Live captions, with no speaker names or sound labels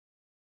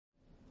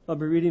I'll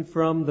be reading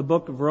from the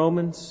book of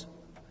Romans,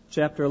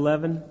 chapter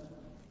 11,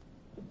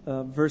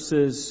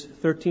 verses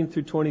 13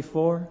 through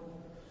 24.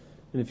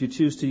 And if you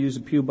choose to use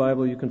a Pew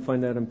Bible, you can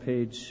find that on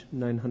page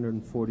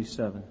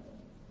 947.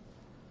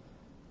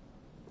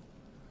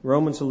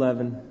 Romans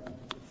 11,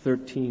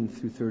 13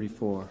 through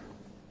 34.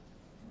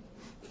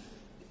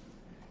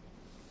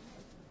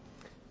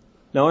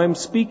 Now I am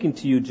speaking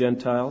to you,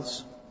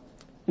 Gentiles.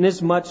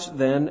 Inasmuch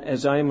then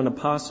as I am an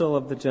apostle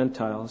of the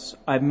Gentiles,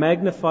 I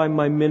magnify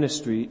my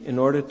ministry in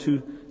order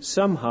to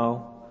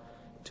somehow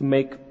to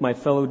make my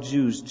fellow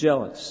Jews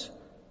jealous,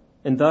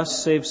 and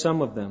thus save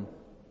some of them.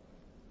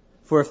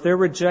 For if their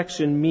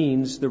rejection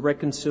means the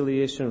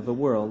reconciliation of the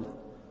world,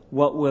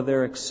 what will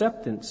their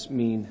acceptance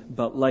mean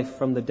but life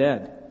from the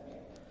dead?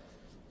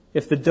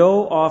 If the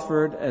dough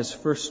offered as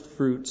first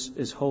fruits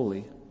is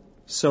holy,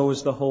 so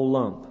is the whole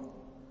lump.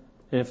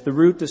 And if the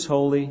root is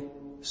holy,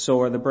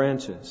 so are the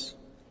branches.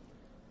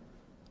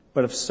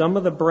 But if some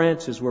of the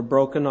branches were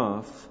broken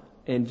off,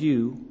 and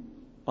you,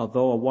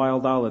 although a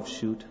wild olive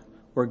shoot,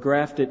 were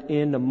grafted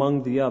in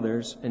among the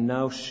others, and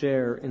now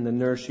share in the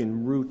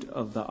nourishing root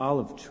of the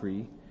olive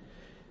tree,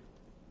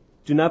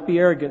 do not be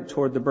arrogant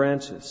toward the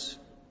branches.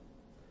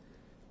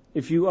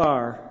 If you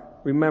are,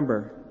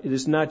 remember, it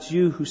is not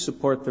you who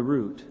support the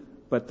root,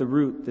 but the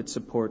root that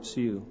supports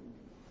you.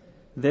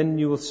 Then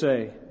you will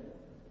say,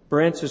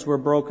 branches were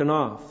broken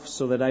off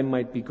so that I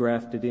might be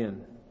grafted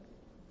in.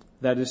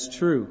 That is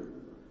true.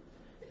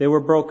 They were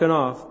broken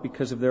off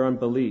because of their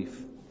unbelief,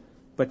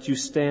 but you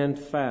stand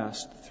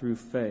fast through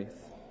faith.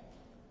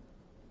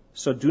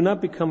 So do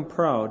not become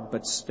proud,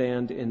 but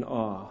stand in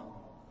awe.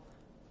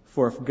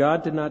 For if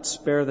God did not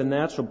spare the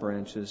natural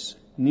branches,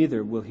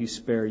 neither will He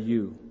spare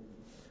you.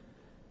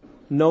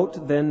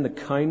 Note then the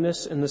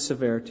kindness and the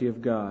severity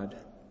of God.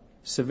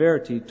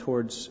 Severity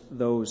towards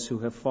those who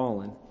have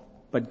fallen,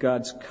 but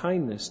God's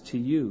kindness to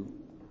you,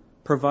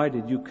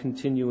 provided you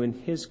continue in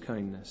His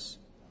kindness.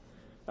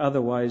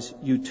 Otherwise,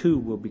 you too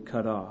will be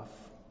cut off.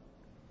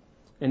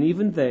 And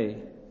even they,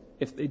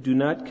 if they do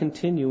not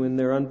continue in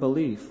their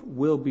unbelief,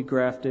 will be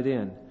grafted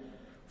in,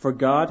 for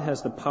God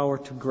has the power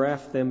to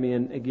graft them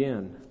in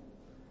again.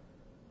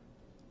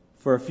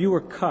 For if you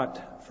were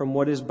cut from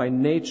what is by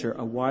nature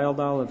a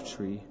wild olive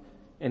tree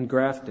and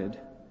grafted,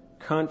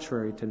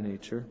 contrary to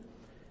nature,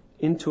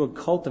 into a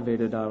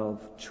cultivated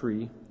olive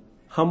tree,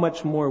 how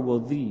much more will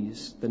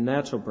these, the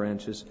natural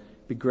branches,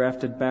 be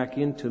grafted back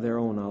into their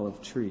own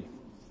olive tree?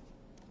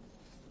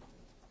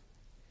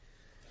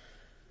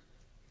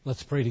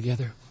 Let's pray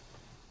together.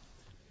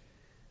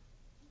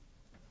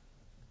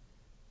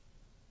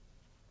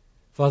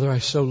 Father, I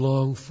so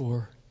long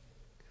for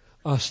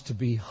us to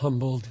be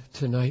humbled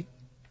tonight.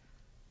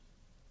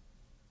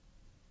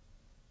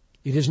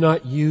 It is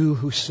not you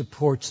who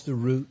supports the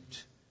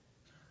root.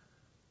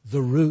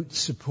 The root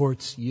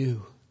supports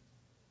you.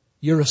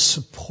 You're a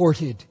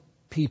supported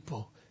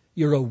people.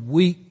 You're a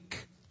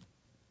weak,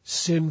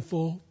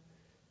 sinful,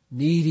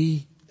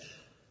 needy,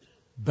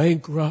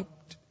 bankrupt,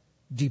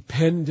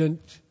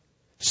 dependent,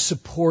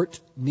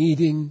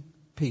 support-needing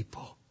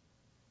people.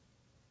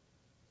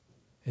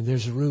 And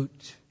there's a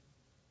root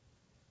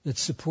that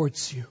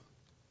supports you.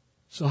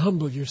 So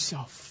humble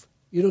yourself.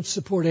 You don't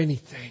support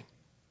anything.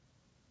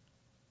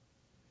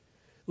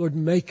 Lord,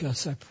 make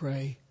us, I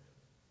pray,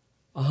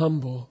 a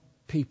humble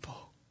people.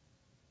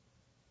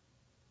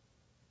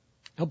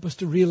 Help us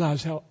to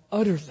realize how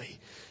utterly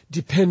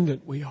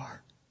dependent we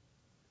are.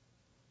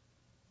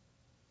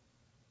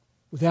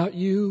 Without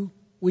you,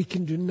 we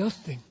can do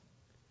nothing.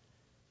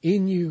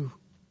 In you,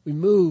 we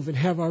move and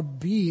have our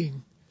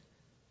being.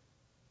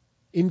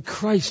 In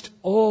Christ,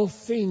 all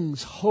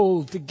things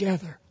hold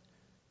together.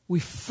 We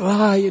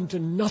fly into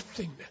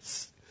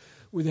nothingness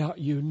without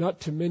you,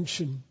 not to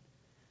mention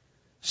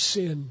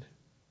sin.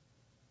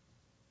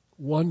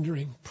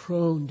 Wandering,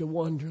 prone to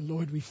wander.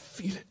 Lord, we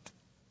feel it.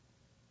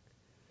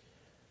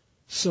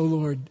 So,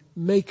 Lord,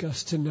 make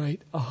us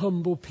tonight a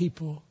humble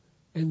people,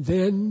 and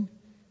then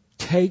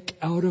take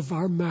out of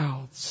our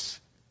mouths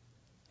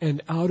and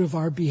out of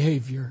our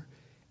behavior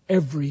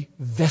every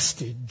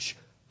vestige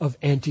of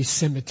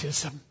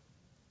anti-Semitism.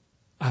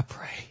 I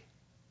pray.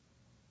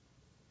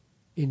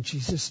 In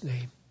Jesus'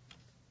 name,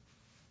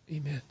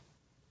 amen.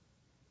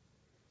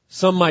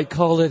 Some might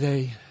call it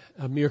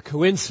a mere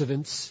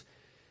coincidence,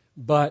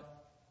 but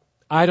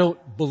I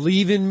don't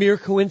believe in mere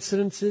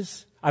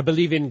coincidences. I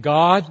believe in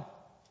God.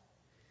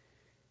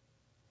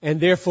 And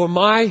therefore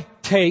my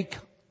take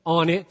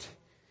on it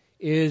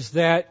is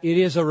that it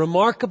is a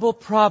remarkable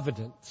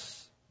providence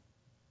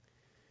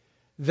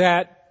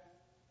that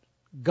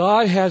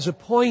God has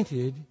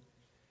appointed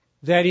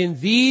that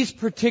in these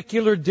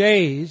particular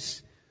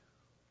days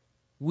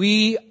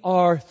we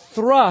are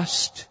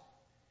thrust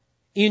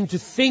into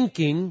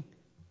thinking,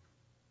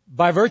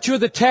 by virtue of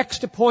the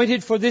text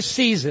appointed for this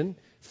season,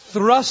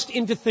 thrust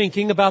into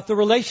thinking about the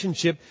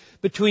relationship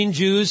between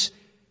Jews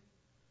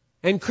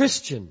and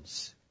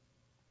Christians.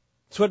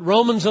 That's what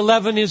Romans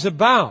 11 is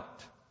about.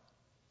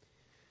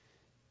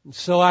 And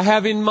so I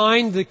have in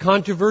mind the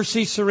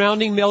controversy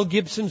surrounding Mel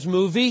Gibson's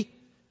movie,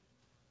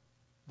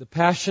 the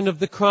passion of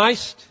the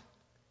Christ.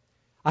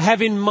 I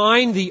have in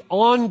mind the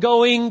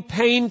ongoing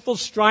painful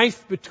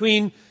strife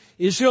between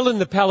Israel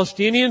and the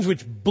Palestinians,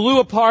 which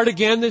blew apart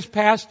again this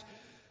past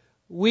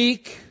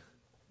week,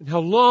 and how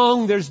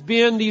long there's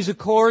been these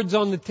accords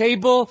on the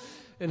table,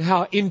 and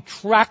how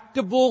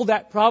intractable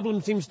that problem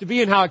seems to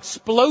be, and how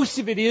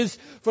explosive it is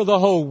for the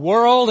whole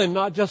world and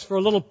not just for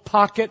a little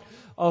pocket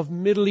of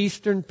Middle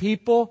Eastern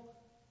people.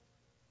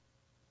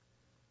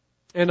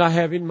 And I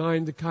have in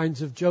mind the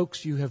kinds of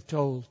jokes you have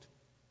told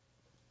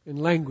and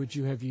language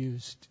you have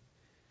used.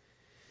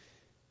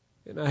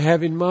 And I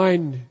have in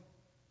mind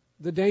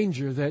the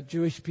danger that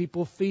Jewish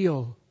people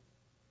feel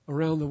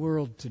around the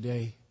world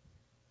today.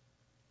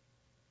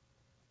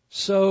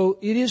 So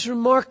it is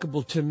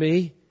remarkable to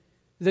me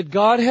that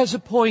God has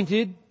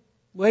appointed,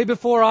 way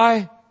before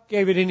I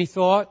gave it any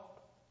thought,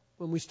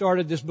 when we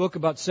started this book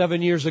about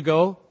 7 years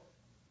ago,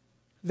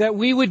 that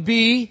we would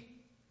be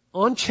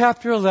on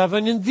chapter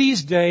 11 in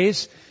these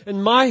days.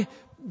 And my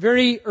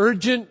very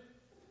urgent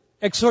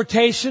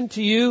exhortation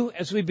to you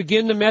as we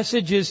begin the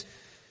message is,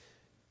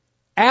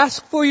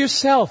 ask for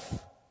yourself,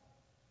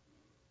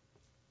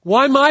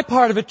 why am I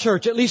part of a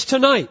church, at least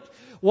tonight?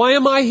 Why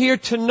am I here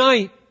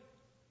tonight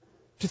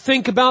to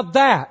think about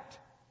that?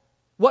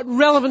 What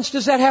relevance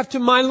does that have to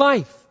my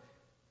life?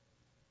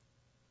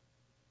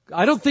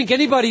 I don't think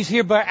anybody's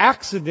here by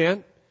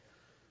accident.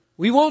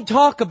 We won't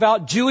talk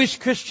about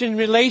Jewish-Christian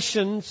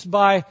relations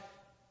by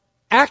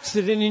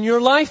accident in your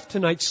life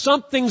tonight.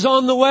 Something's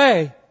on the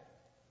way.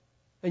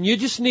 And you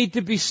just need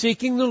to be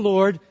seeking the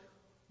Lord.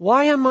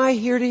 Why am I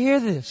here to hear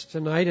this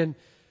tonight? And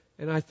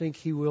I think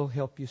He will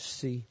help you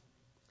see.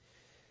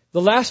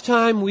 The last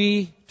time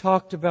we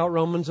talked about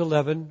Romans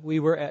 11, we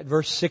were at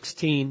verse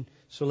 16.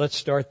 So let's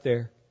start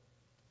there.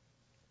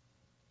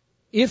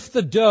 If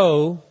the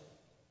dough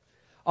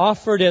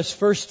offered as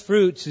first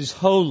fruits is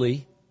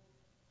holy,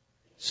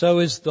 so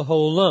is the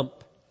whole lump.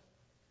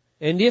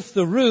 And if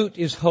the root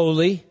is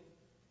holy,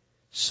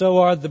 so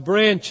are the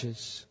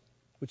branches.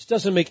 Which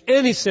doesn't make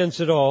any sense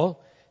at all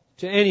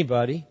to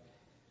anybody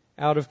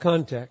out of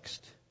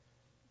context.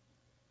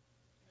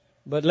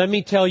 But let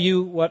me tell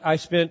you what I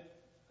spent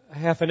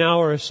half an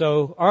hour or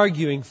so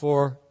arguing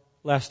for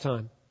last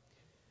time.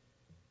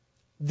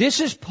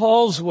 This is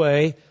Paul's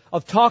way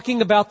of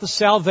talking about the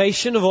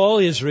salvation of all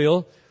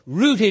Israel,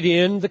 rooted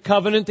in the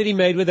covenant that he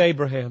made with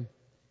Abraham.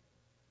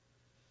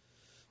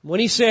 When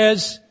he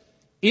says,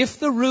 if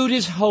the root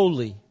is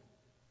holy,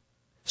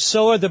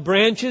 so are the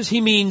branches,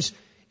 he means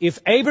if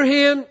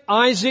Abraham,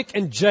 Isaac,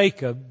 and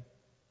Jacob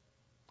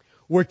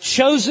were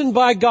chosen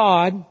by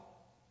God,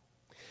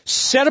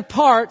 set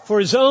apart for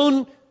His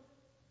own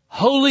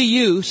holy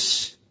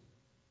use,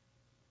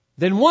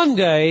 then one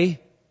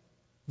day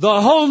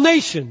the whole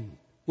nation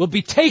will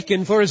be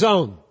taken for His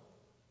own.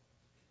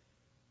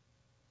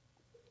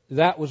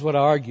 That was what I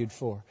argued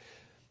for.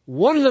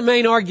 One of the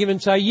main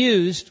arguments I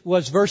used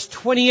was verse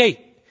 28,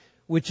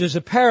 which is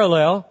a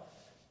parallel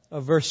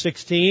of verse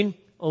 16,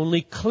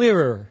 only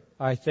clearer,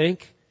 I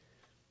think.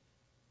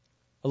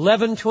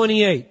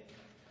 11:28.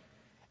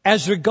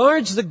 As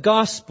regards the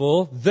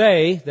gospel,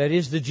 they, that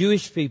is the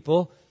Jewish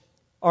people,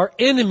 are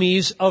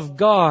enemies of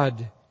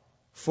God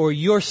for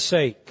your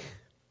sake,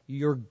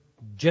 your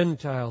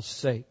Gentiles'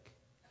 sake.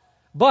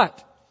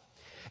 But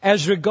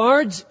as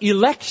regards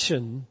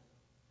election,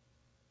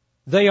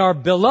 they are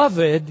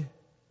beloved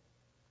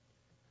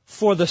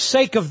for the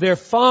sake of their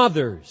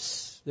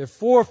fathers, their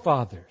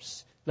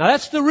forefathers. Now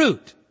that's the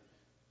root.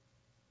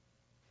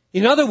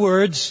 In other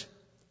words,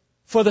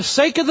 for the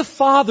sake of the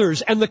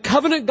fathers and the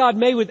covenant God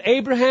made with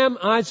Abraham,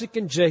 Isaac,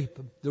 and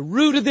Jacob, the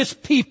root of this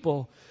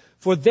people,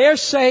 for their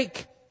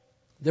sake,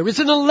 there is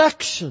an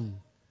election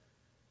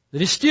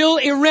that is still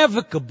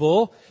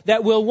irrevocable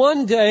that will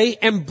one day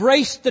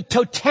embrace the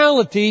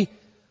totality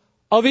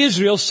of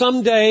Israel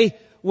someday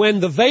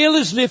when the veil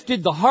is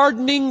lifted, the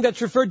hardening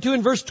that's referred to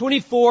in verse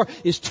 24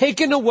 is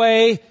taken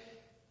away,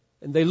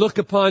 and they look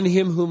upon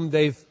Him whom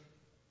they've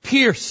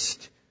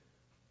pierced.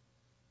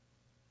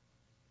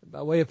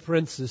 By way of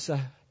parenthesis,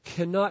 I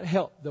cannot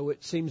help, though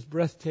it seems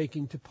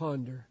breathtaking to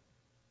ponder,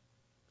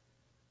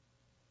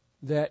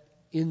 that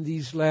in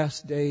these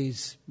last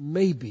days,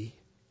 maybe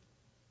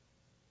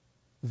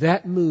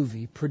that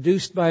movie,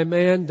 produced by a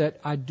man that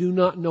I do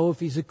not know if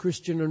he's a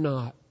Christian or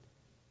not,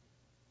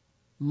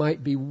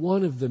 might be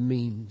one of the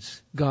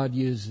means God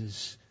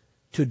uses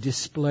to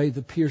display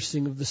the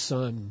piercing of the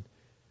sun,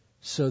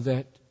 so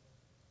that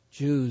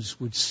Jews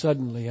would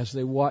suddenly, as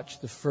they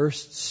watch the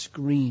first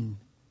screen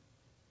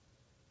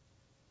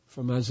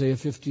from Isaiah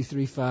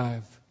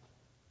 53:5,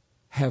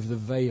 have the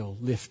veil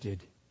lifted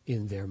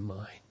in their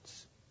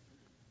minds.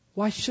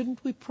 Why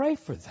shouldn't we pray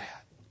for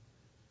that?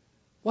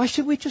 Why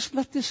should we just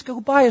let this go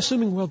by,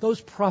 assuming, well,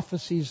 those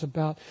prophecies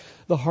about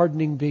the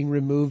hardening being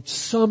removed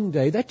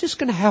someday, that's just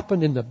going to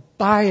happen in the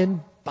by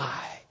and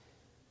by.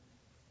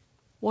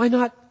 Why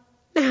not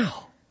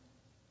now?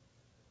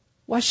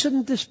 Why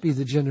shouldn't this be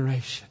the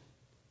generation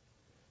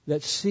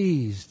that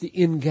sees the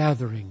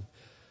ingathering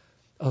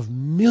of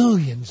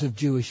millions of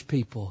Jewish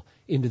people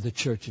into the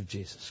Church of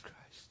Jesus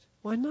Christ?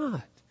 Why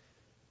not?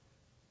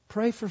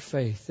 pray for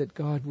faith that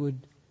God would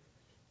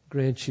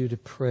grant you to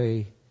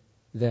pray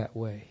that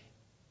way.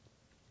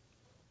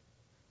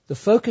 The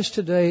focus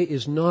today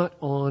is not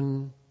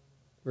on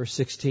verse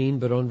 16,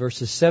 but on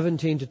verses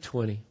 17 to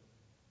 20.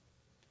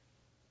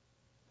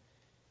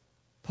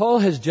 Paul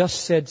has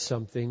just said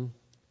something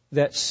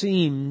that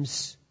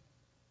seems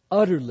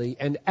utterly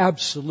and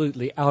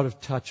absolutely out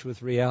of touch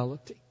with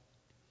reality.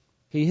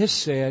 He has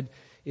said,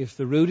 if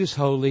the root is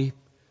holy,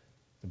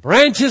 the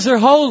branches are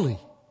holy.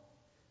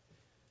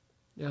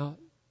 Now,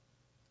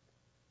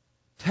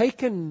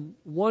 taken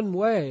one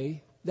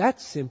way,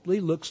 that simply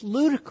looks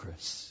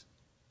ludicrous.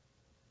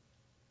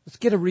 Let's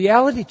get a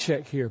reality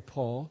check here,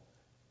 Paul.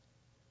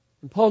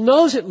 And Paul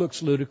knows it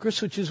looks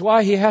ludicrous, which is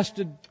why he has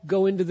to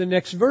go into the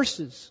next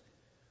verses.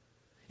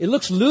 It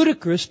looks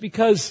ludicrous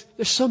because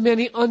there's so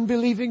many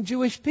unbelieving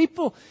Jewish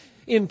people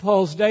in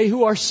Paul's day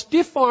who are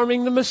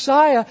stiff-arming the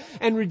Messiah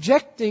and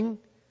rejecting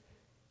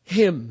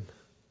Him.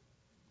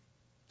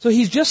 So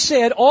he's just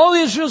said, all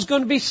Israel's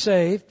going to be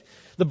saved.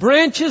 The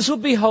branches will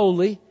be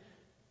holy.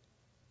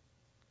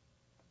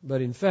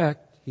 But in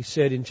fact, he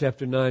said in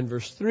chapter 9,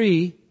 verse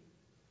 3,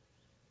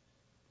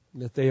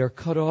 that they are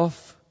cut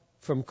off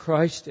from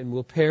Christ and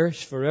will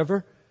perish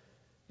forever.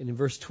 And in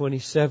verse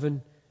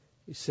 27,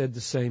 he said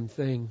the same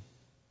thing.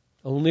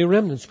 Only a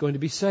remnant's going to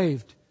be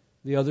saved.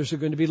 The others are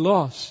going to be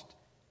lost.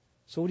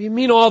 So what do you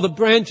mean all the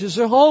branches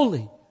are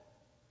holy?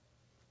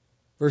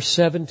 Verse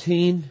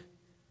 17.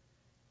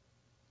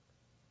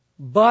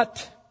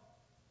 But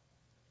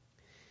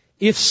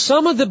if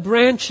some of the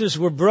branches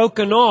were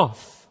broken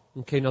off,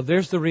 okay, now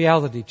there's the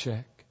reality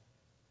check.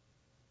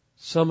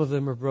 Some of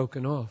them are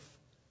broken off.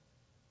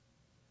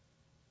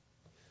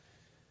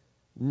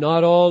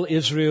 Not all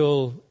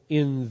Israel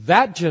in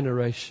that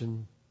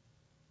generation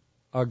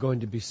are going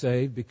to be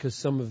saved because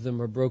some of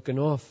them are broken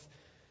off.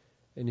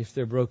 And if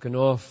they're broken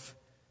off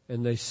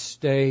and they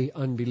stay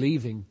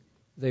unbelieving,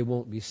 they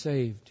won't be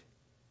saved.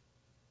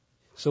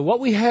 So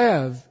what we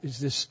have is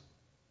this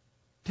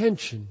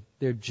tension.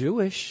 They're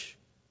Jewish.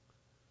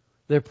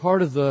 They're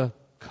part of the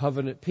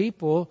covenant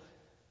people.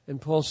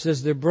 And Paul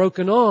says they're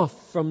broken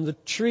off from the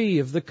tree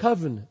of the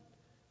covenant.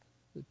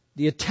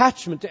 The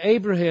attachment to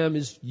Abraham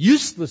is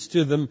useless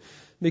to them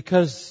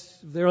because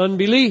of their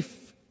unbelief.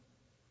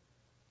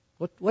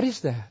 What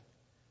is that?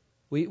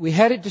 We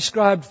had it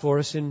described for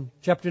us in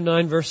chapter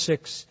 9, verse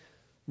 6.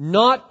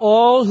 Not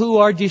all who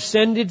are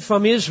descended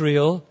from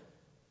Israel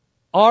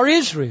are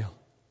Israel.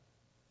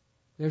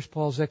 There's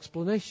Paul's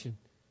explanation.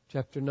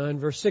 Chapter 9,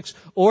 verse 6.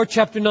 Or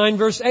chapter 9,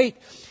 verse 8.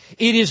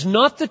 It is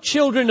not the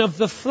children of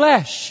the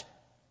flesh,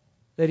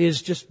 that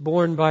is, just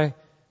born by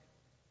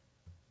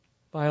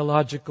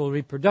biological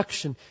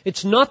reproduction.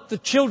 It's not the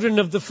children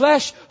of the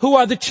flesh who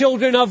are the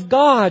children of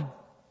God.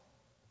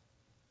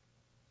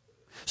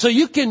 So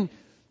you can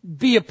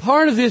be a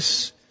part of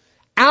this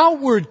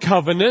outward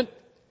covenant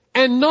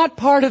and not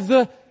part of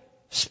the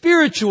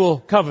spiritual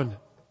covenant.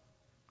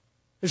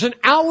 There's an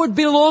outward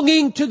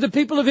belonging to the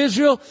people of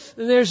Israel,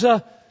 and there's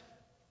a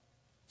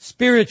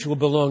spiritual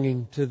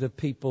belonging to the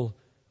people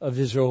of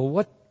Israel.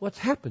 What's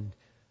happened?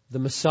 The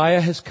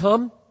Messiah has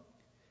come.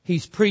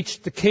 He's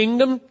preached the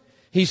kingdom.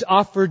 He's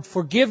offered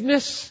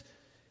forgiveness.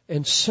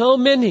 And so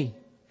many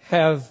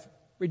have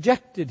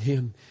rejected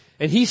Him.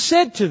 And He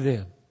said to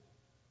them,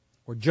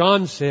 or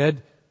John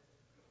said,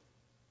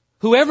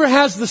 whoever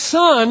has the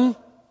Son,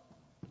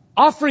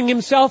 offering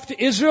Himself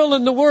to Israel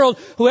and the world,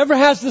 whoever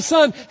has the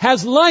Son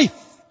has life.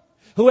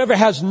 Whoever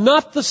has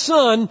not the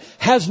Son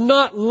has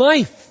not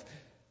life.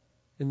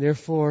 And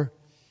therefore,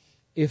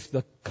 if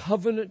the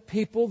covenant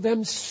people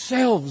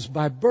themselves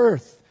by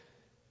birth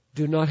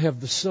do not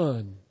have the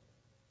Son,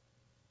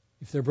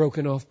 if they're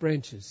broken off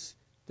branches,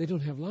 they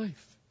don't have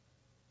life.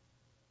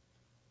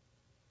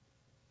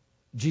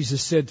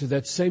 Jesus said to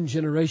that same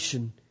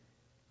generation,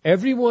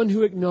 everyone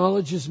who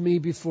acknowledges me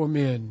before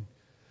men,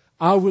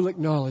 I will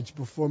acknowledge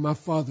before my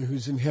Father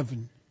who's in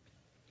heaven.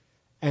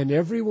 And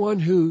everyone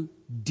who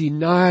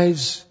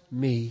denies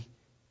me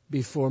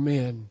before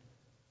men,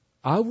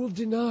 I will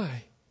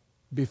deny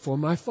before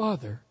my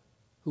Father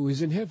who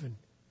is in heaven.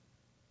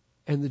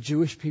 And the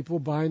Jewish people,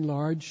 by and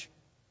large,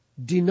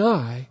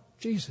 deny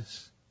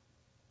Jesus.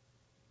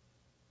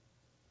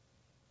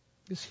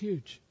 It's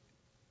huge.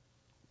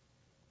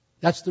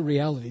 That's the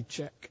reality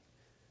check.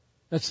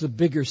 That's the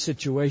bigger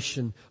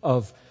situation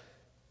of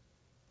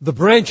the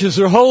branches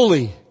are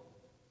holy.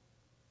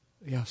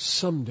 Yeah,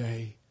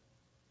 someday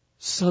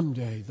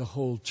the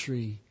whole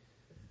tree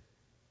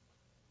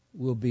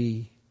will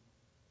be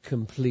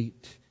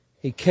complete.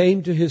 He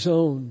came to His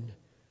own,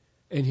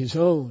 and His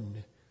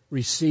own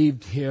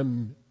received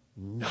Him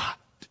not.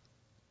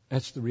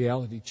 That's the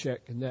reality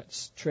check, and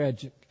that's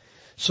tragic.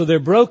 So they're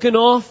broken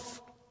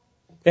off.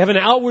 They have an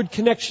outward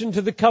connection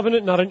to the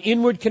covenant, not an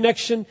inward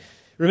connection.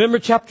 Remember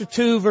chapter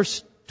 2,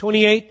 verse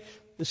 28?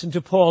 Listen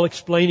to Paul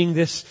explaining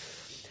this.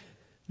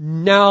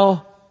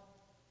 Now,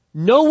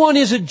 no one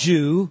is a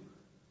Jew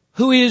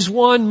who is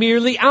one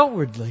merely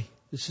outwardly.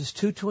 This is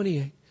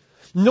 2:28.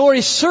 Nor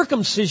is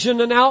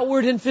circumcision an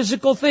outward and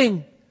physical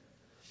thing,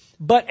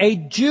 But a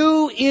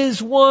Jew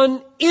is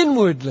one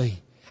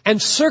inwardly,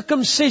 and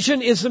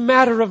circumcision is a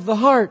matter of the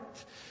heart,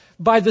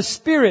 by the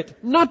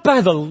Spirit, not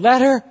by the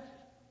letter.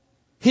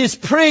 His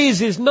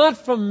praise is not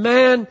from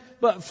man,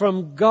 but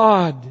from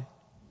God.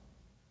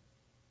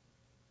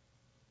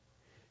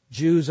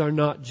 Jews are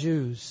not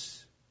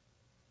Jews.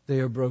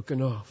 They are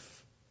broken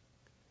off.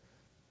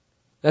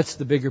 That's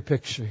the bigger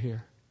picture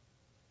here.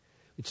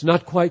 It's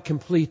not quite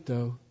complete,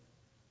 though.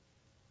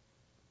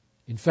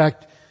 In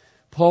fact,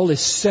 Paul is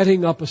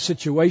setting up a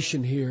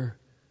situation here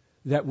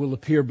that will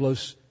appear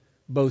both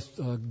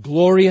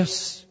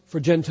glorious for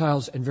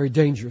Gentiles and very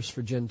dangerous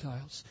for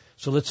Gentiles.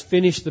 So let's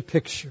finish the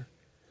picture.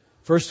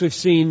 First, we've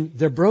seen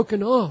they're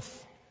broken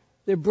off.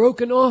 They're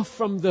broken off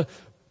from the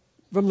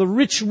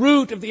rich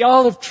root of the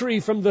olive tree,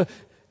 from the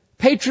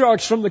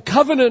patriarchs, from the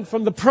covenant,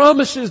 from the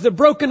promises. They're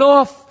broken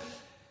off.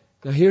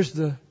 Now here's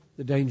the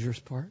dangerous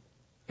part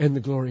and the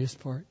glorious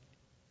part.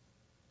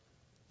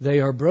 They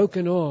are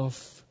broken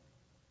off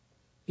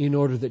in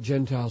order that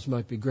Gentiles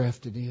might be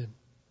grafted in.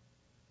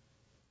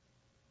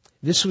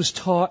 This was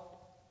taught,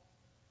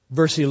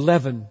 verse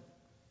 11.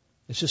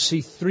 Let's just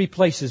see 3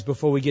 places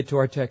before we get to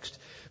our text.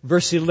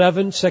 Verse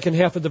 11, second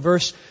half of the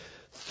verse.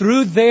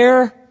 Through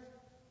the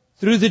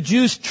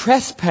Jews'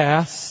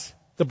 trespass,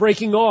 the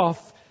breaking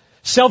off,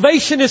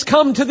 salvation has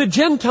come to the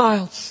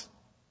Gentiles.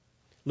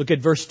 Look at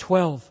verse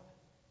 12.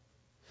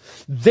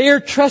 Their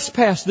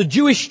trespass, the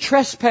Jewish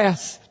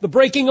trespass, the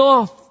breaking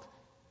off.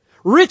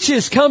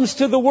 Riches comes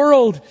to the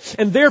world,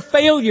 and their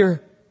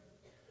failure.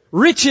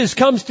 Riches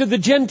comes to the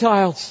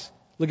Gentiles.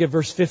 Look at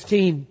verse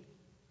 15.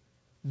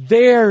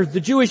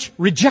 The Jewish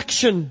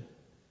rejection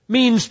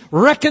means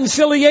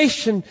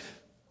reconciliation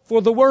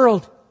for the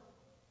world.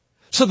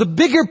 So the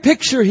bigger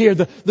picture here,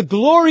 the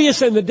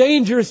glorious and the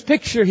dangerous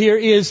picture here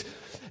is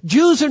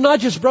Jews are not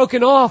just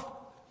broken off,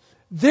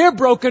 they're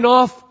broken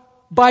off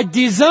by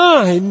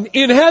design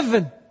in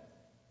heaven.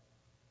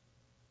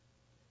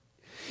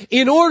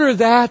 In order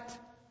that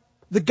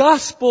the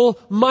gospel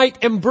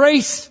might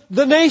embrace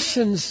the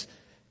nations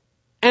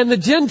and the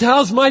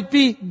Gentiles might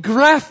be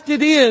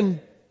grafted in.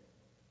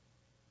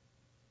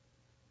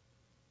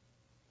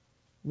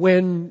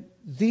 When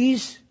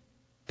these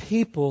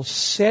people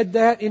said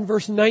that in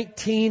verse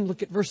 19,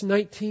 look at verse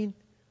 19.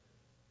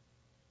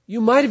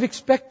 You might have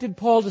expected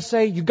Paul to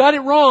say, you got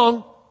it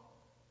wrong.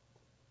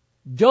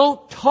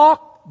 Don't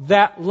talk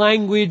that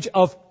language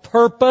of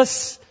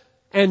purpose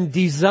and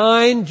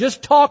design.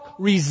 Just talk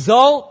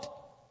result.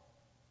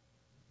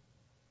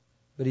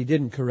 But he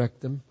didn't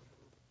correct them.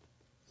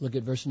 Look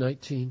at verse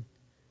 19.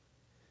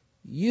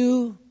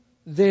 You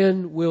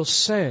then will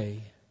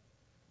say,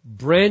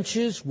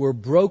 branches were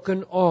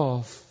broken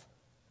off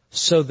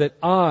so that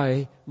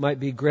I might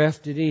be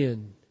grafted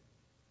in.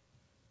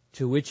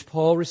 To which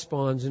Paul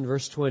responds in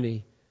verse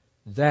 20,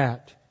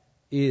 that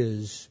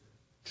is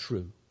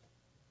true.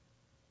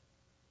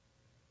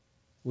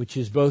 Which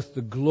is both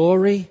the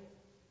glory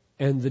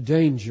and the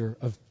danger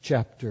of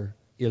chapter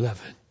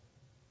 11.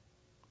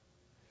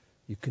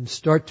 You can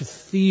start to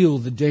feel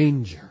the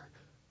danger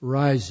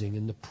rising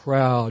in the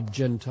proud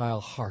Gentile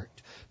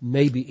heart,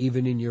 maybe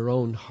even in your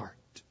own heart.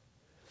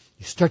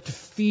 You start to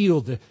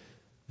feel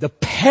the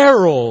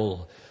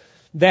peril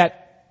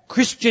that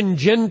Christian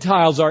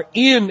Gentiles are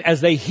in as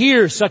they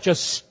hear such a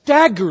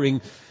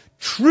staggering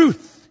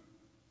truth.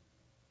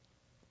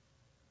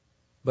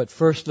 But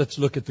first, let's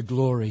look at the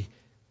glory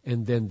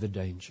and then the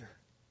danger.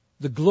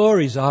 The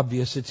glory is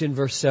obvious. It's in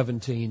verse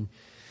 17.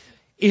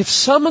 If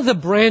some of the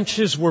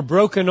branches were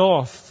broken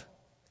off,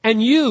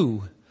 and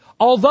you,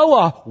 although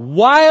a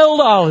wild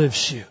olive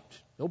shoot,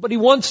 nobody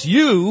wants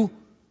you,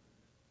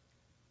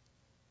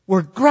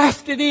 were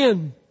grafted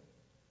in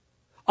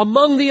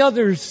among the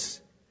others,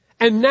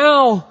 and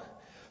now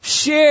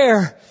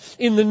share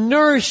in the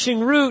nourishing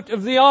root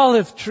of the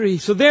olive tree.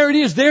 So there it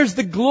is. There's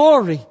the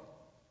glory.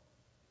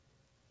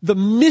 The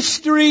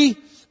mystery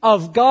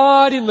of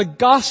God in the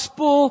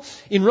gospel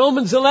in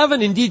Romans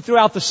 11, indeed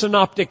throughout the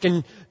synoptic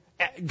and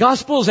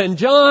Gospels and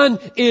John,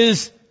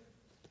 is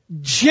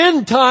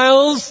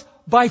Gentiles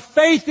by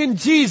faith in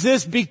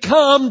Jesus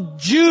become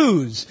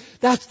Jews.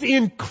 That's the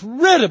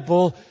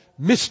incredible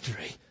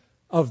mystery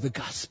of the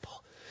gospel.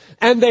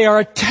 And they are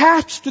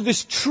attached to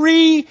this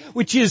tree,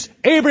 which is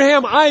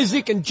Abraham,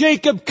 Isaac, and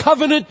Jacob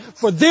covenant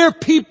for their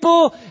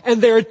people,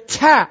 and they're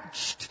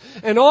attached.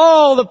 And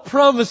all the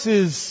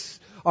promises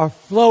are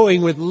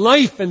flowing with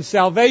life and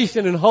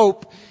salvation and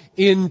hope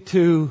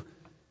into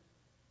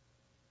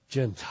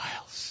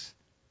Gentiles,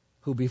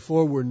 who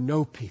before were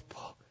no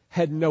people,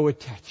 had no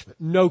attachment,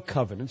 no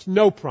covenants,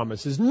 no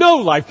promises, no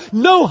life,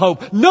 no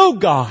hope, no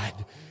God.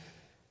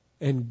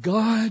 And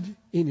God,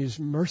 in His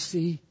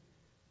mercy,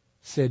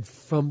 said,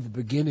 from the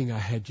beginning I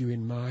had you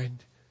in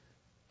mind.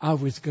 I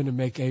was going to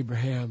make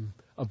Abraham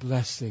a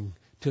blessing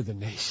to the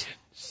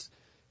nations.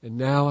 And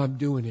now I'm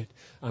doing it.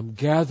 I'm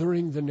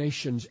gathering the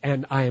nations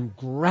and I am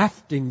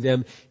grafting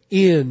them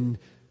in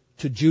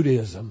to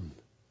Judaism.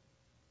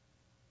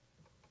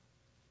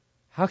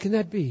 How can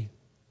that be?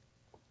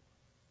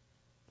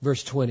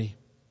 Verse 20.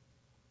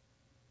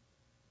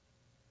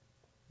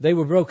 They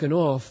were broken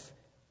off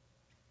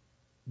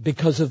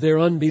because of their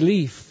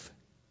unbelief.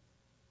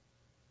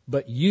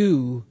 But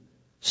you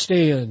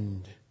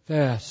stand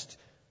fast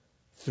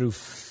through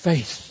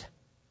faith.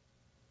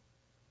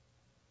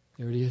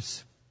 There it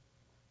is.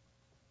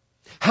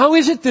 How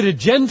is it that a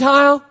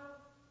Gentile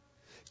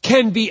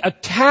can be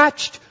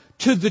attached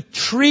to the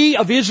tree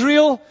of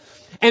Israel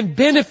and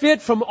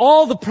benefit from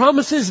all the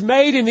promises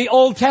made in the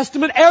Old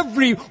Testament?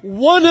 Every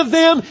one of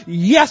them,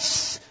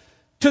 yes.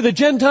 To the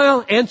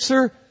Gentile,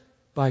 answer,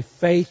 by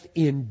faith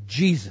in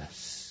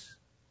Jesus,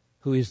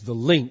 who is the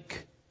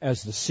link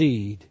as the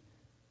seed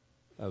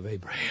of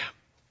Abraham.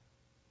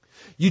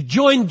 You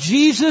join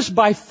Jesus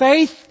by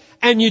faith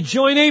and you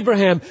join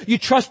Abraham. You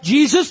trust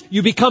Jesus,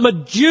 you become a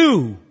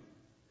Jew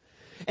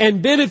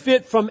and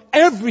benefit from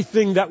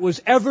everything that was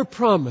ever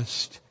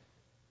promised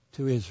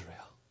to Israel.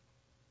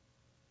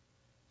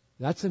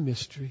 That's a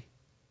mystery.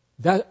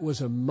 That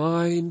was a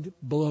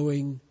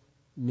mind-blowing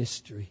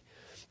mystery.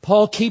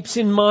 Paul keeps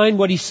in mind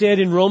what he said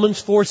in Romans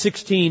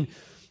 4:16.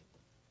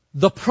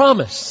 The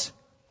promise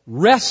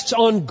rests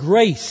on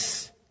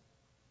grace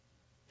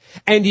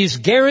and is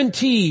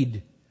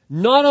guaranteed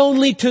not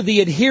only to the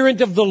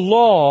adherent of the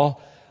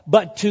law,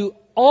 but to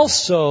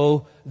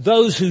also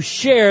those who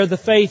share the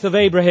faith of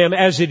Abraham,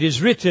 as it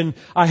is written,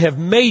 I have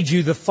made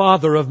you the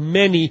father of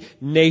many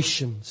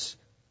nations.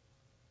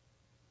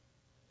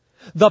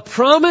 The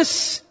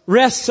promise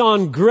rests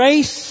on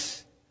grace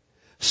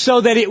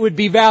so that it would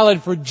be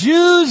valid for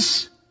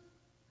Jews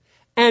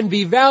and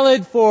be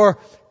valid for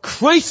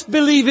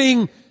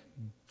Christ-believing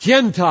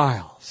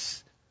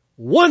Gentiles.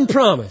 One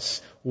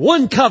promise,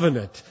 one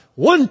covenant,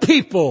 one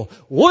people,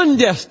 one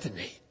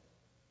destiny.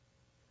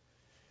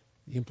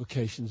 The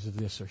implications of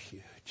this are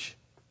huge.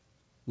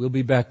 We'll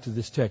be back to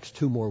this text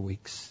 2 more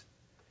weeks.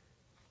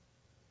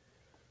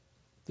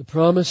 The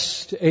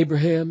promise to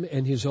Abraham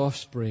and his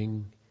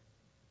offspring,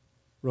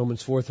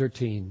 Romans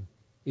 4:13,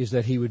 is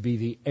that he would be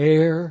the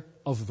heir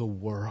of the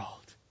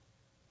world.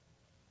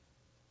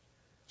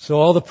 So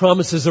all the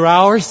promises are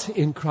ours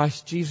in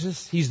Christ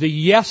Jesus. He's the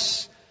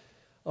yes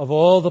of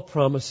all the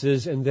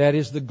promises, and that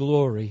is the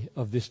glory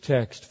of this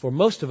text. For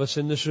most of us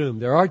in this room,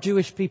 there are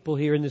Jewish people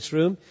here in this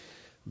room.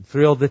 I'm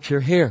thrilled that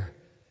you're here.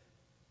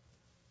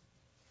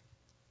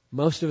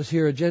 Most of us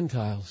here are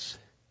Gentiles.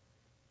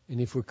 And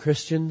if we're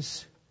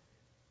Christians,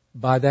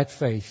 by that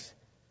faith,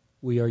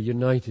 we are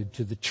united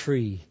to the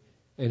tree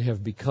and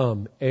have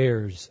become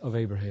heirs of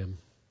Abraham.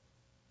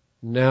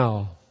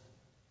 Now,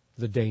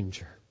 the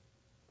danger.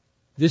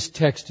 This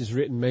text is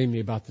written mainly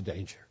about the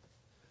danger.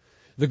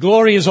 The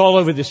glory is all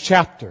over this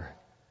chapter.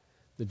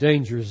 The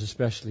danger is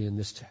especially in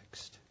this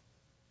text.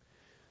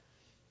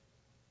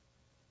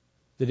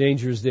 The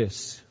danger is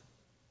this.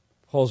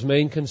 Paul's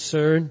main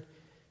concern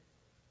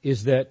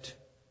is that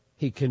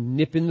he can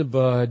nip in the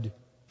bud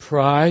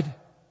pride,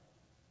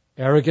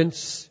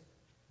 arrogance,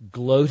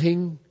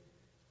 gloating,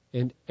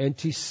 and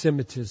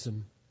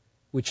anti-Semitism,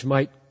 which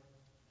might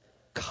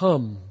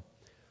come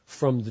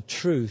from the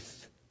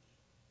truth.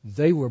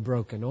 They were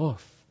broken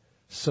off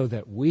so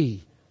that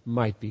we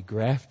might be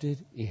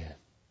grafted in.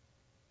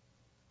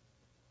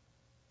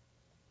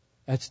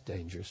 That's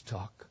dangerous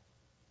talk.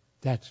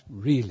 That's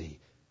really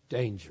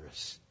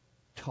dangerous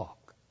talk.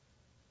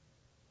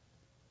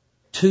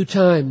 2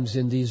 times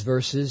in these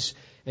verses,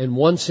 and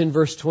once in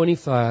verse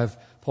 25,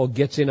 Paul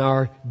gets in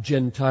our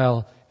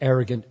Gentile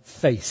arrogant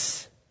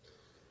face.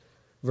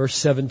 Verse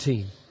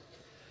 17.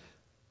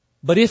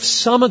 But if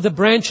some of the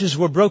branches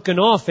were broken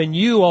off, and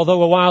you,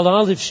 although a wild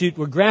olive shoot,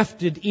 were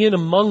grafted in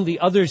among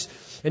the others,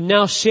 and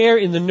now share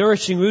in the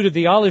nourishing root of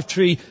the olive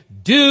tree,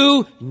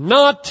 do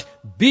not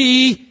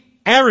be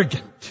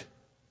arrogant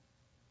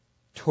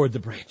toward the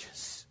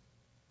branches.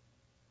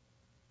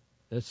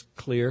 That's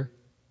clear.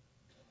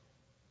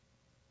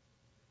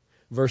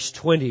 Verse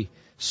 20,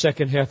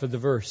 second half of the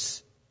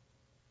verse.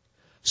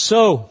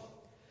 So,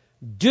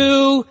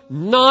 do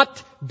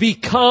not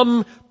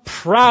become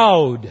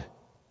proud.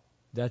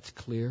 That's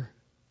clear.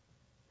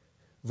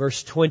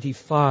 Verse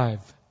 25.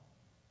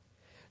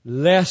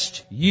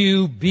 Lest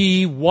you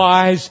be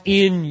wise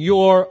in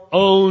your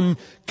own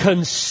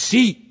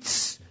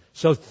conceits.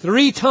 So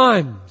 3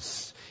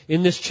 times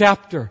in this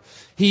chapter,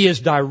 he is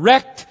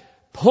direct,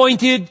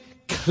 pointed,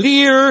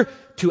 clear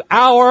to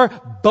our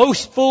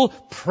boastful,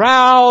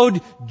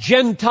 proud,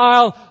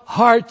 Gentile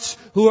hearts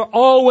who are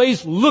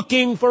always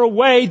looking for a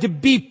way to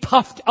be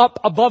puffed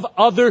up above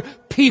other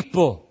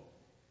people.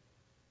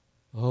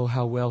 Oh,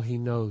 how well he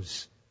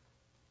knows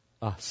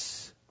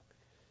us.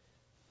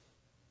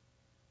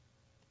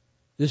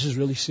 This is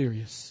really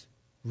serious.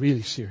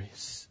 Really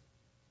serious.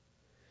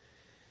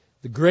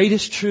 The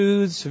greatest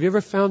truths, have you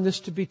ever found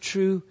this to be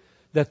true?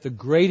 That the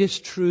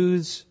greatest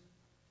truths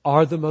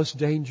are the most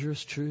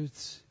dangerous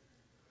truths?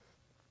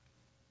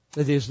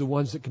 That is, the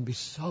ones that can be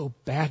so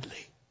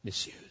badly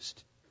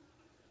misused.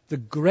 The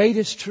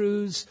greatest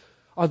truths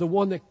are the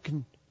one that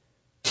can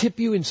tip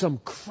you in some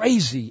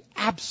crazy,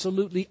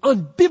 absolutely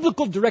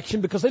unbiblical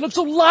direction because they look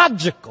so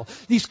logical.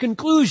 These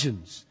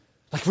conclusions.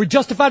 Like we're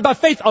justified by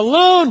faith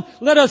alone.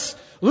 Let us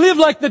live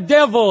like the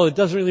devil. It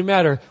doesn't really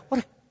matter.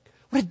 What a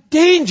What a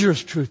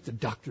dangerous truth the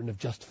doctrine of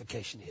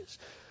justification is.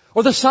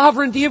 Or the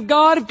sovereignty of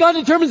God. If God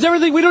determines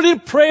everything, we don't need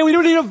to pray, we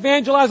don't need to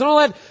evangelize and all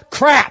that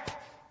crap.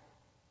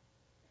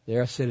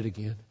 There, I said it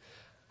again.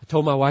 I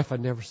told my wife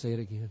I'd never say it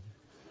again.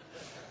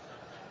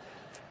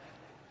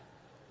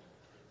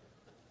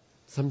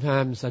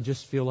 Sometimes I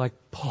just feel like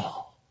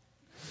Paul.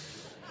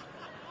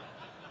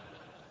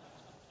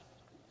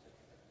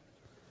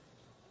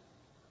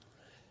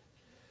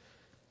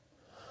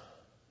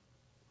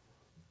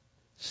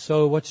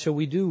 So what shall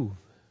we do?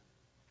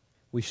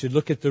 We should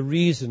look at the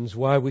reasons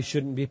why we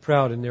shouldn't be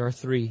proud, and there are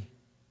 3.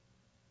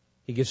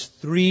 He gives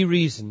 3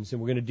 reasons,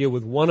 and we're going to deal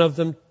with one of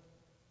them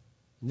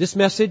in this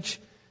message,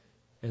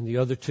 and the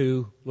other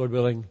 2, Lord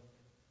willing,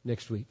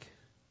 next week.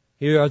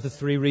 Here are the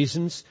 3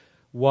 reasons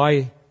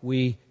why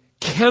we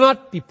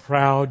cannot be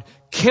proud,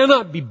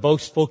 cannot be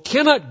boastful,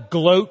 cannot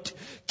gloat,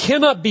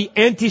 cannot be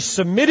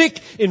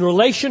anti-Semitic in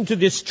relation to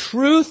this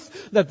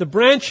truth that the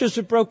branches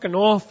are broken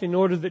off in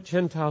order that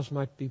Gentiles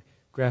might be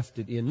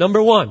grafted in.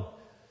 Number 1,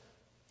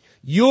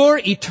 your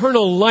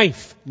eternal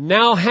life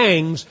now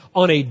hangs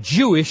on a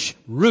Jewish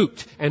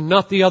root and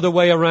not the other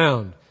way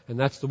around. And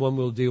that's the one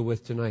we'll deal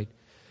with tonight.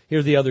 Here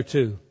are the other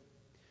 2.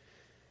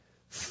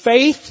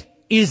 Faith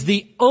is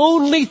the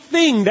only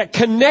thing that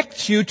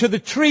connects you to the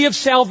tree of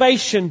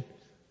salvation.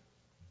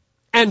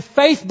 And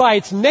faith by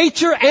its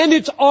nature and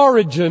its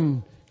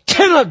origin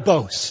cannot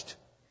boast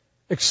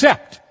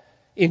except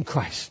in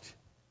Christ.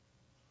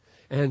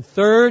 And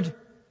third,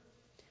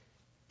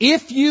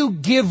 if you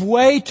give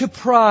way to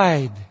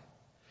pride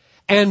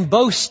and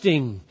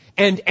boasting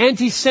and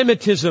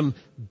anti-Semitism,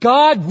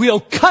 God will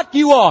cut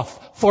you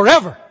off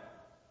forever.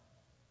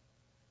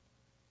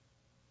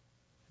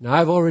 Now,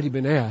 I've already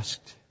been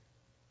asked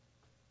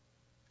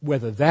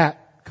whether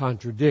that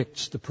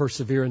contradicts the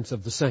perseverance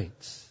of the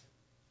saints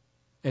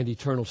and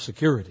eternal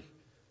security.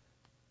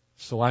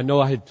 So I know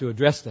I had to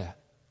address that.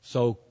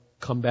 So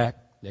come back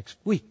next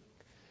week.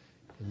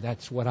 And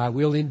that's what I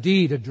will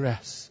indeed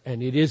address.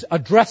 And it is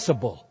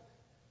addressable.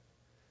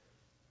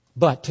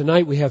 But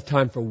tonight we have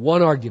time for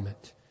one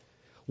argument.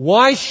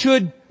 Why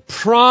should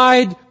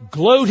pride,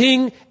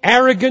 gloating,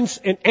 arrogance,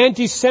 and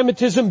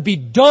anti-Semitism be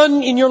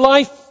done in your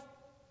life?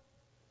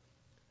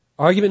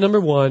 Argument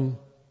number 1.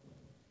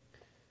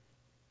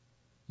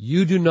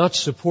 You do not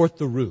support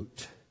the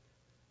root.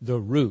 The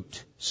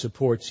root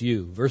supports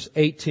you. Verse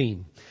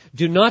 18.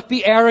 Do not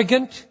be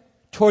arrogant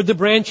toward the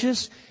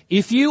branches.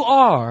 If you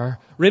are,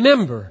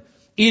 remember,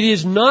 it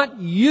is not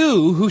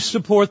you who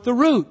support the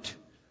root,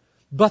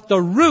 but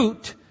the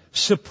root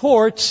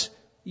supports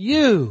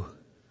you.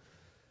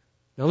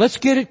 Now let's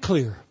get it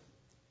clear.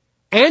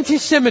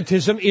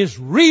 Anti-Semitism is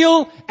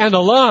real and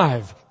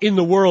alive in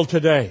the world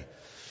today.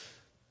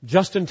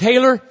 Justin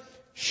Taylor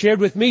shared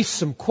with me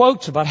some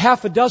quotes, about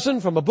half a dozen,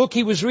 from a book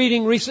he was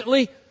reading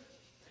recently,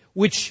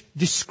 which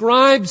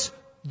describes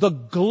the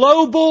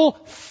global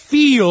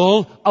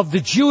feel of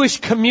the Jewish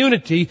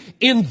community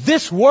in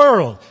this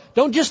world.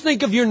 Don't just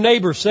think of your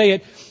neighbor, say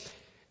it,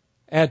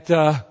 at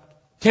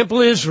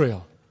Temple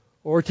Israel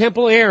or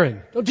Temple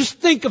Aaron. Don't just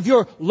think of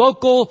your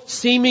local,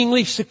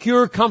 seemingly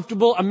secure,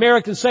 comfortable,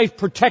 American, safe,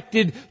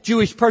 protected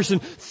Jewish person.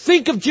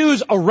 Think of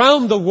Jews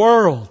around the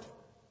world.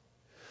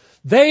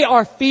 They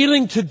are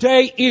feeling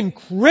today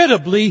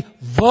incredibly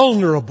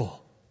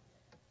vulnerable.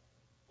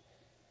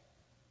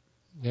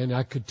 And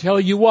I could tell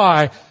you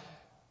why,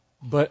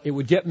 but it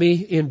would get me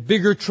in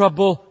bigger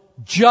trouble.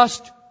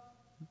 Just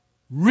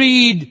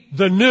read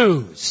the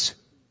news.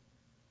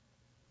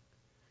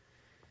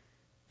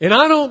 And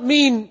I don't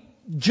mean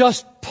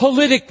just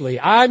politically.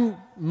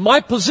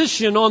 My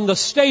position on the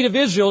state of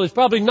Israel is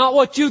probably not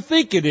what you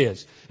think it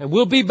is. And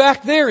we'll be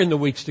back there in the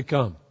weeks to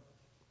come.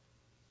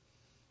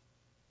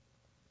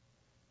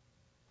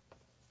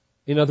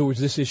 In other words,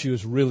 this issue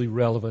is really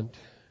relevant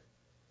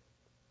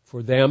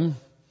for them,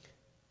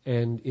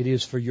 and it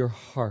is for your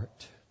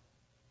heart.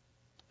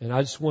 And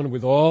I just want to,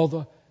 with all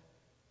the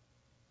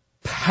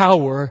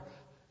power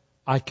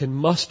I can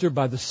muster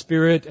by the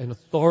Spirit and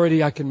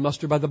authority I can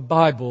muster by the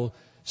Bible,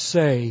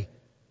 say,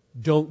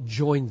 don't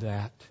join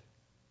that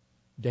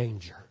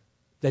danger.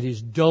 That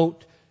is,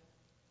 don't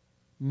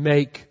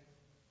make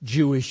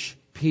Jewish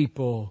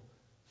people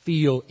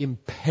feel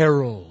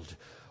imperiled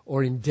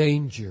or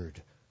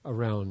endangered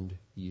around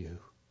you.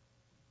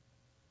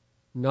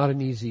 Not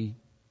an easy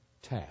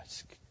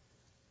task.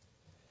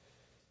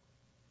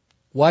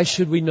 Why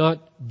should we not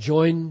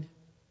join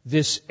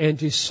this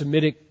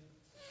anti-Semitic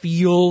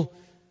feel?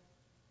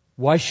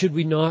 Why should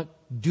we not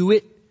do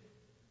it?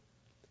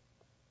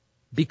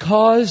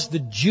 Because the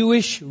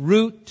Jewish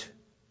root,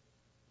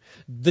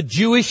 the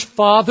Jewish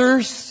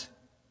fathers,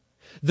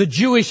 the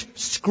Jewish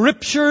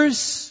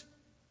scriptures,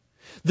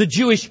 the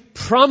Jewish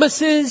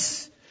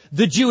promises,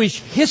 the Jewish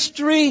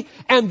history,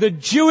 and the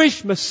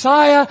Jewish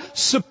Messiah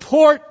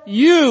support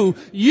you.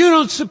 You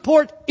don't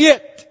support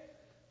it.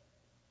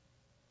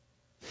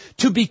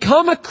 To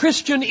become a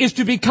Christian is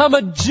to become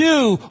a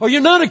Jew, or you're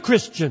not a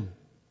Christian.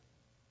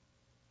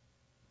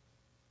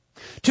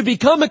 To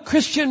become a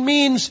Christian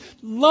means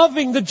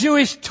loving the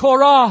Jewish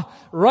Torah,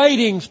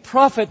 writings,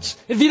 prophets.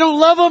 If you don't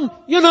love them,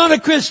 you're not a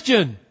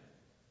Christian.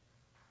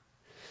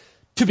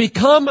 To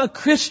become a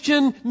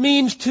Christian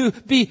means to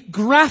be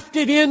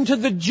grafted into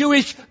the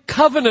Jewish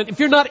covenant. If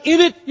you're not in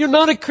it, you're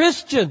not a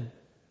Christian.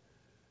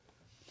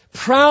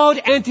 Proud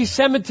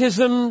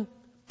anti-Semitism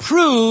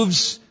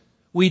proves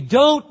we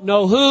don't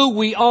know who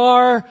we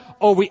are,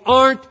 or we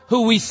aren't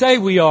who we say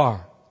we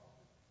are.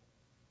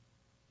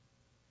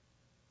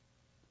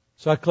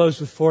 So I close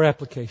with 4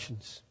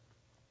 applications.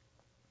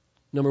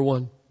 Number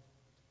 1,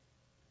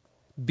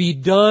 be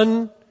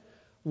done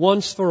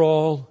once for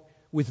all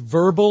with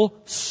verbal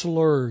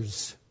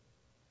slurs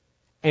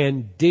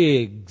and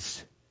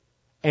digs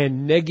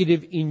and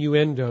negative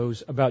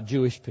innuendos about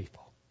Jewish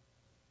people.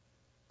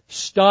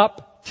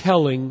 Stop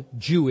telling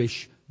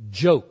Jewish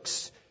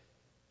jokes.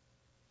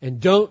 And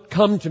don't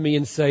come to me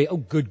and say, oh,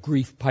 good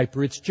grief,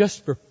 Piper, it's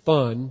just for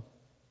fun.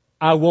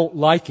 I won't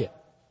like it.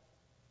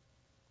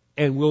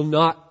 And will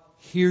not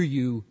hear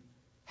you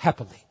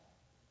happily.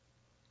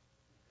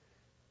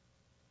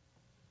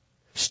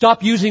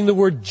 Stop using the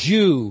word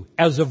Jew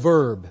as a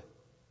verb.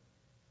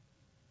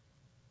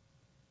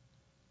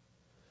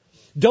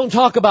 Don't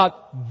talk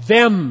about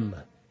them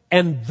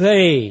and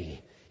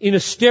they in a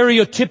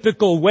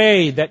stereotypical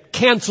way that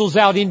cancels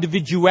out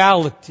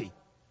individuality.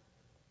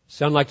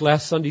 Sound like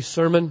last Sunday's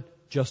sermon?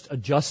 Just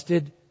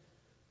adjusted.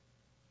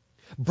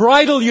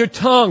 Bridle your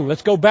tongue.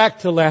 Let's go back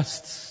to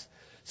last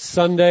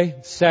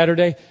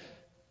Saturday.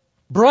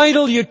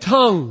 Bridle your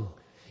tongue.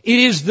 It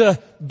is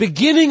the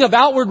beginning of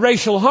outward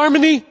racial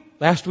harmony,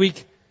 last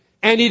week,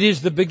 and it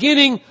is the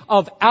beginning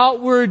of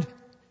outward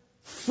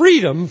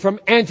freedom from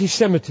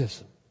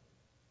anti-Semitism.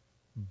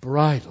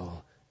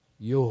 Bridle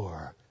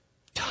your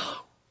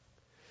tongue.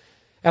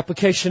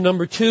 Application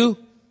number 2.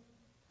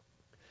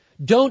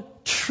 Don't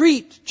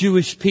treat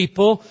Jewish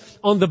people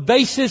on the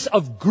basis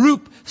of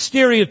group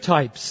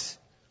stereotypes.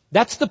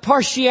 That's the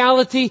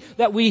partiality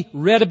that we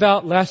read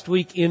about last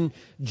week in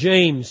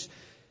James.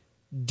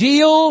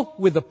 Deal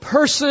with a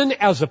person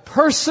as a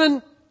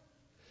person,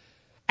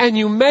 and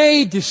you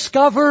may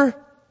discover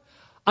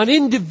an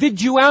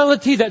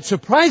individuality that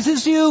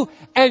surprises you,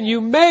 and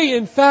you may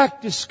in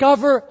fact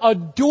discover a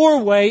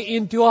doorway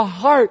into a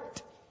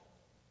heart,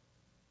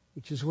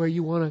 which is where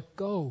you want to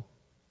go.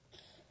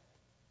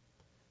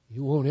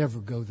 You won't ever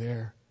go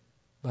there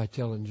by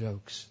telling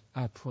jokes,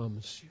 I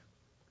promise you.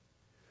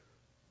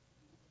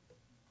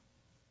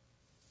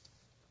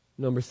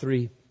 Number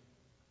 3,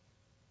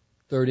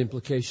 third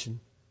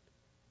implication.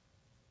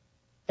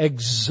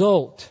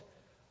 Exult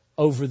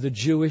over the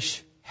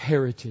Jewish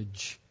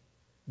heritage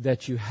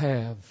that you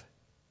have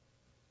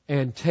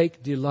and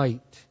take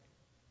delight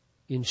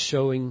in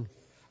showing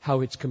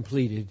how it's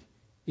completed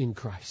in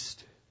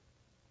Christ.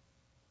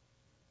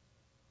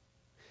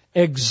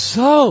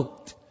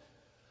 Exult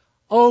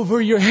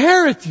over your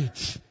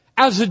heritage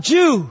as a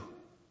Jew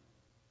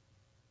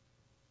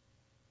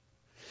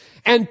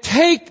and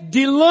take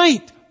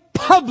delight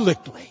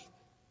publicly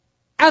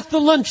at the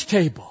lunch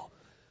table,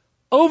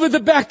 over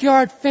the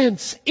backyard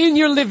fence, in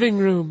your living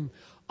room,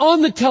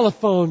 on the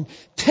telephone.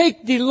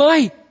 Take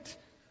delight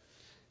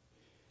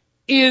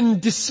in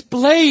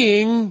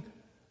displaying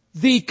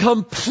the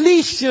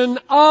completion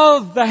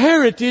of the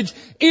heritage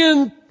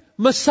in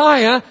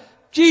Messiah,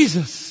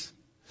 Jesus.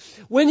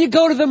 When you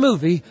go to the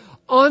movie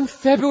on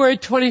February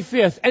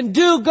 25th, and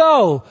do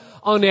go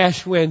on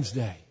Ash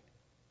Wednesday,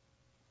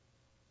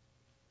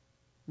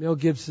 Mel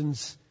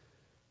Gibson's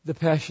The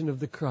Passion of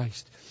the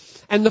Christ.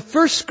 And the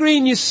first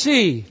screen you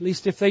see, at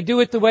least if they do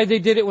it the way they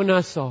did it when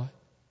I saw it,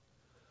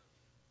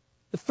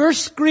 the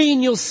first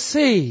screen you'll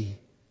see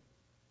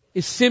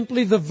is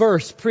simply the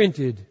verse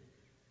printed.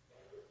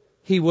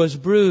 He was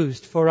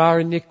bruised for our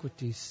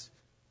iniquities.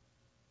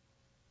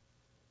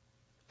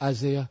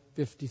 Isaiah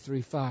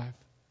 53:5.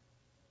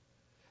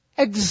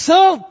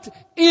 Exult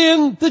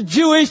in the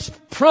Jewish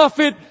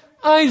prophet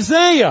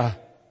Isaiah.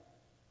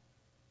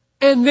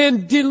 And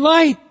then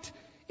delight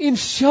in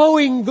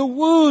showing the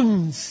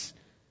wounds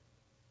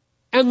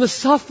and the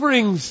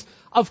sufferings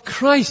of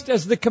Christ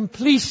as the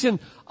completion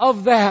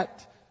of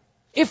that.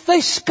 If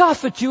they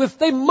scoff at you, if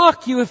they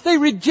mock you, if they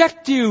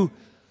reject you,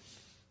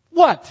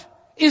 what?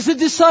 Is a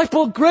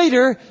disciple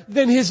greater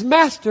than his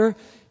master?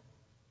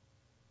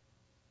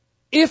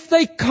 If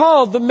they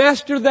call the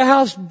master of the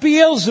house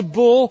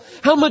Beelzebul,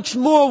 how much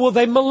more will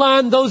they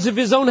malign those of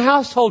his own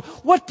household?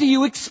 What do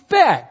you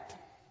expect?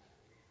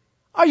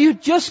 Are you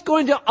just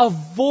going to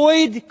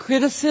avoid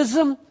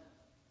criticism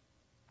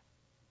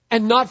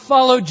and not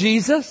follow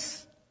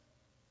Jesus?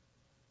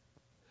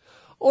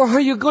 Or are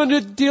you going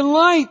to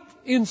delight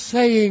in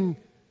saying,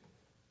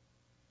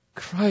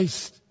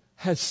 Christ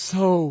has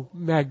so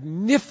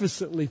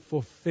magnificently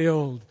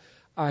fulfilled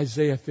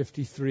Isaiah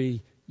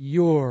 53,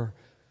 your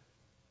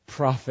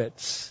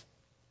prophet's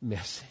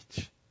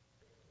message?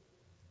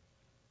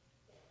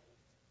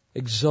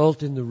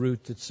 Exult in the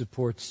root that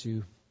supports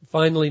you.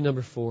 Finally,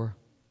 number 4.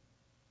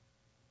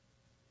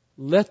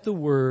 Let the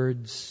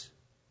words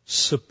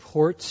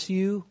supports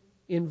you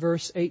in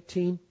verse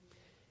 18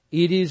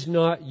 It is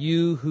not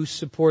you who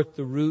support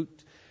the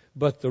root,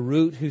 but the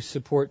root who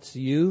supports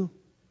you.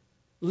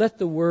 Let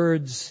the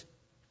words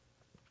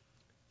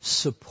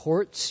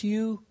supports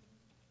you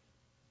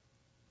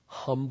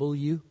humble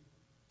you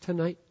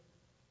tonight.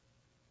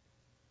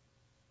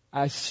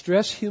 I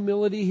stress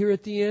humility here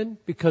at the end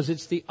because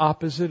it's the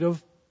opposite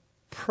of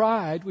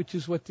pride, which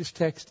is what this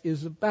text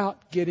is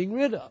about getting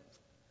rid of.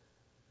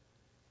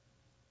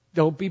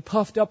 Don't be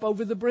puffed up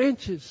over the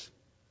branches.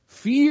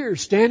 Fear,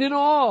 stand in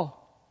awe.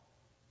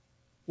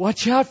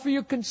 Watch out for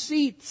your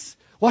conceits.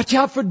 Watch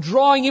out for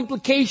drawing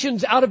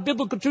implications out of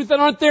biblical truth that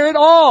aren't there at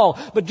all,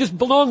 but just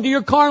belong to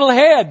your carnal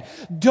head.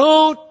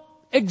 Don't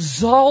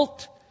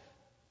exalt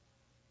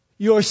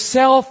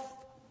yourself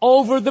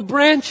over the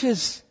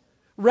branches.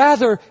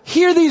 Rather,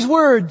 hear these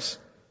words.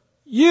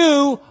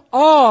 You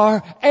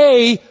are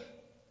a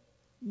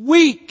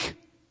weak,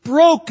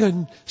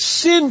 broken,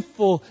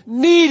 sinful,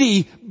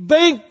 needy,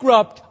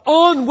 bankrupt,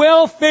 on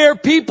welfare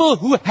people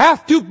who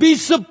have to be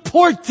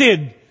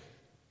supported.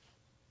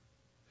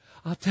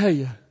 I'll tell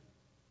you,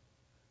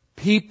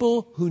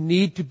 people who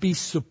need to be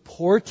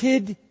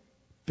supported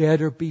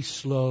better be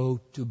slow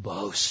to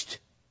boast.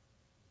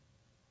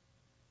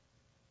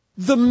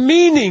 The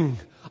meaning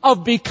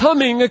of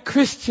becoming a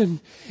Christian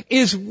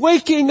is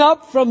waking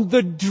up from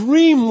the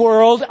dream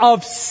world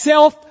of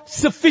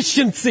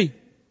self-sufficiency.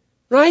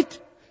 Right?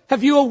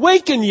 Have you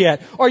awakened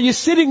yet? Or are you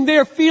sitting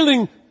there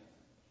feeling, I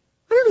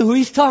don't know who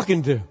he's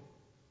talking to?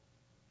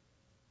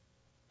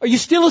 Are you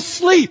still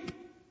asleep?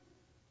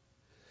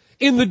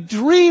 In the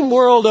dream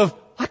world of,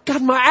 I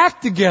got my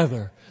act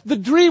together. The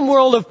dream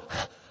world of,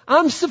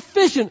 I'm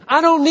sufficient.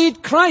 I don't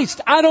need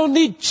Christ. I don't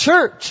need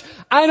church.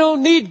 I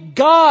don't need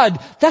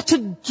God. That's a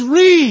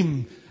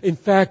dream. In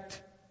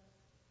fact,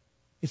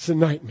 it's a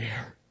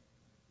nightmare.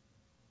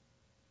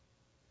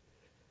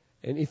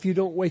 And if you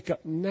don't wake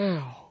up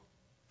now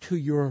to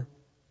your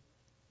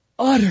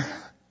utter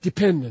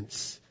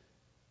dependence,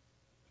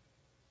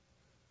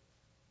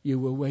 you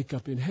will wake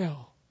up in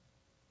hell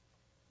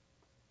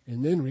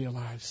and then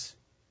realize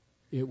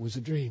it was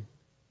a dream.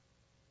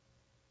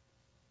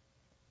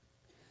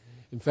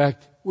 In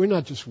fact, we're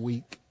not just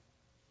weak.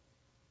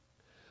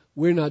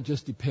 We're not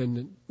just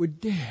dependent. We're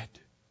dead.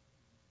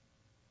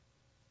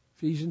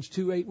 Ephesians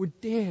 2:8, we're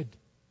dead.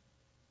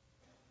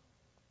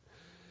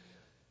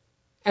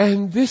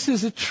 And this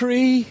is a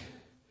tree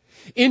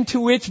into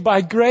which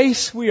by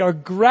grace we are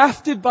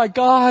grafted by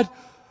God,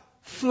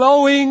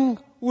 flowing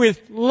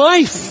with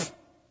life.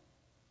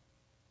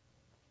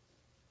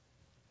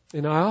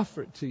 And I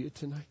offer it to you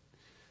tonight.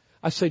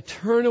 I say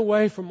turn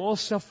away from all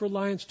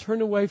self-reliance,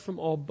 turn away from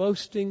all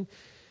boasting,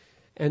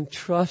 and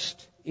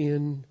trust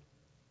in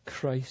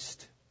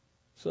Christ.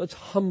 So let's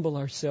humble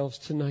ourselves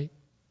tonight.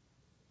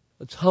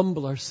 Let's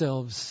humble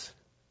ourselves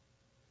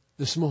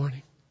this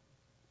morning.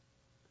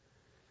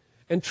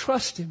 And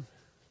trust Him.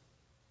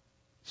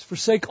 Let's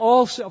forsake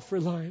all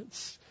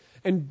self-reliance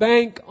and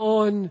bank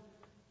on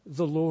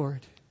the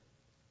Lord.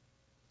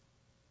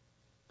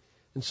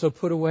 And so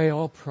put away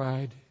all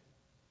pride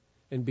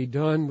and be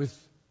done with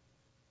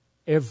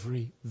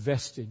every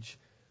vestige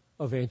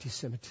of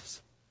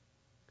anti-Semitism.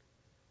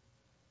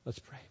 Let's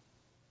pray.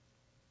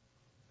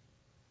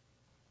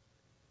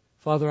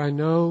 Father, I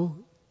know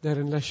that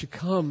unless you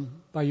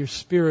come by your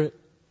Spirit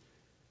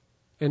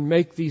and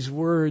make these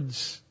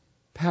words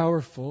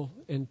powerful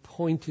and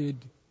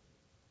pointed,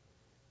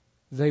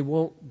 they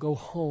won't go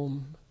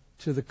home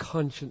to the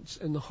conscience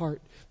and the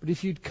heart. But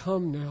if you'd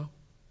come now,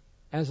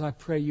 as I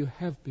pray you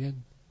have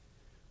been,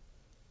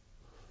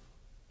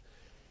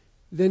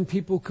 then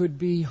people could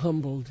be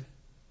humbled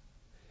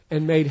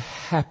and made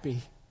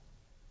happy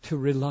to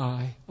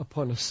rely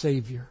upon a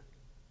Savior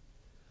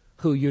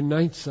who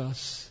unites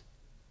us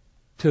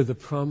to the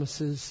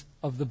promises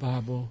of the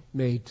Bible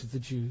made to the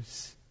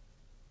Jews,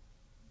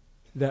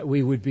 that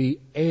we would be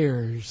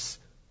heirs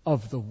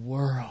of the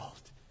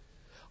world.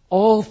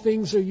 All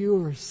things are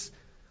yours,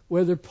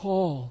 whether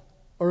Paul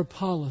or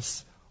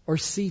Apollos or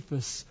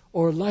Cephas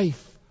or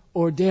life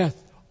or death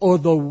or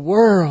the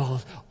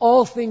world.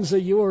 All things are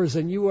yours,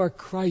 and you are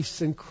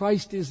Christ's, and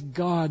Christ is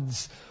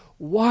God's.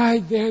 Why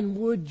then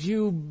would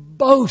you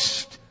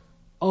boast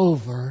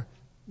over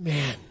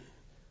men?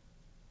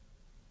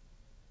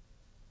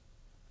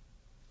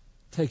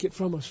 Take it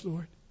from us,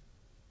 Lord.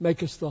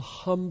 Make us the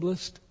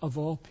humblest of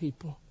all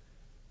people.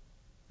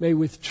 May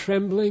with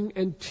trembling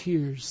and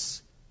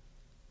tears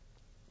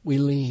we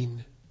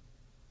lean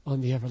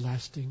on the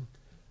everlasting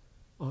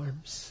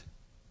arms.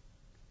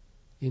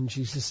 In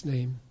Jesus'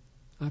 name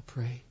I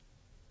pray.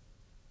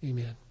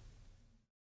 Amen.